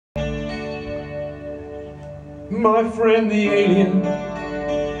My friend the alien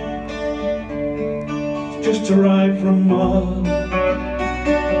just arrived from Mars.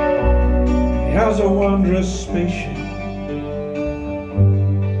 He has a wondrous spaceship,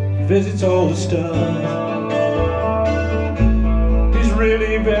 visits all the stars. He's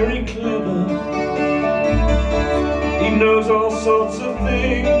really very clever, he knows all sorts of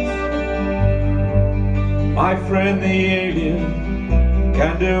things. My friend the alien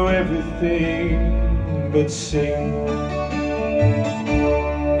can do everything but sing.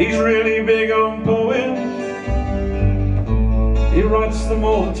 He's really big on poems, he writes them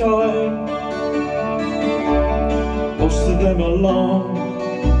all the time. Most of them are long,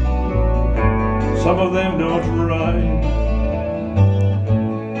 some of them don't rhyme.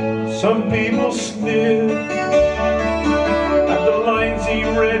 Some people sneer at the lines he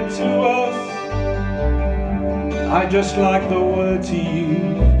read to us. I just like the words he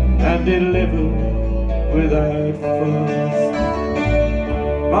used and delivered without fuss.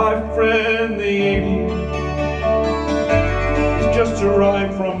 My friend the alien has just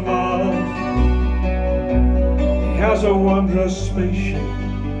arrived from Mars. He has a wondrous spaceship,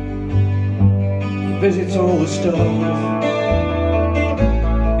 he visits all the stars.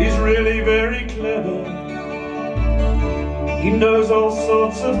 He's really very clever, he knows all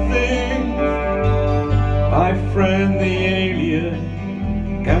sorts of things. My friend the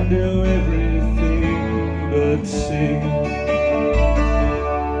alien can do everything but sing.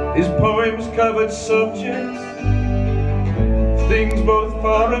 His poems covered subjects, things both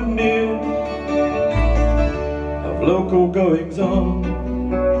far and near, of local goings-on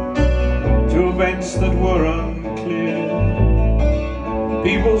to events that were unclear.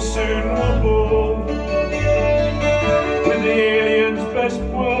 People soon were bored with the alien's best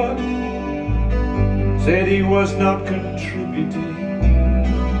work, said he was not contributing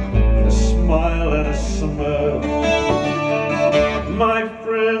a smile and a smirk. My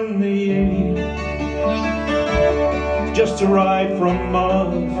friend the alien just arrived from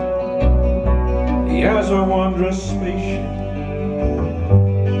Mars. He has a wondrous spaceship,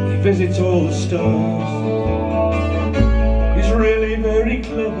 he visits all the stars. He's really very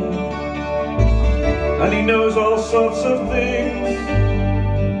clever and he knows all sorts of things.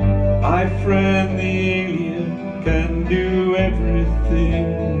 My friend the alien can do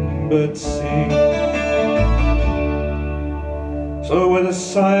everything but sing. So with a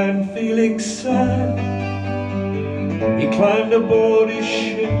sigh and feeling sad, he climbed aboard his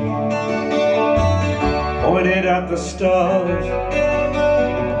ship, pointed at the stars,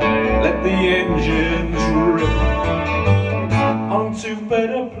 let the engines rip onto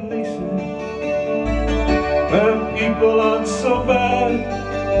better places where people aren't so bad,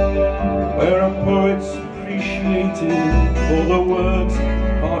 where a poet's appreciated for the words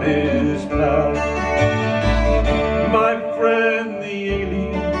on his pad. My friend the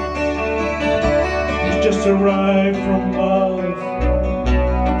alien has just arrived from Mars.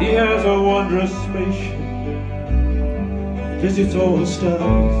 He has a wondrous spaceship, visits all the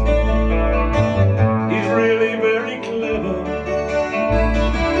stars. He's really very clever,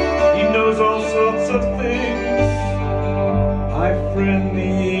 he knows all sorts of things. My friend the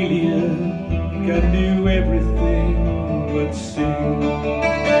alien can do everything but sing.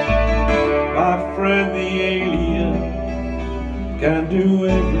 My friend the alien can do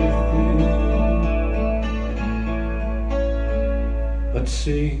everything but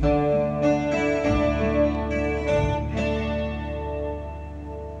sing.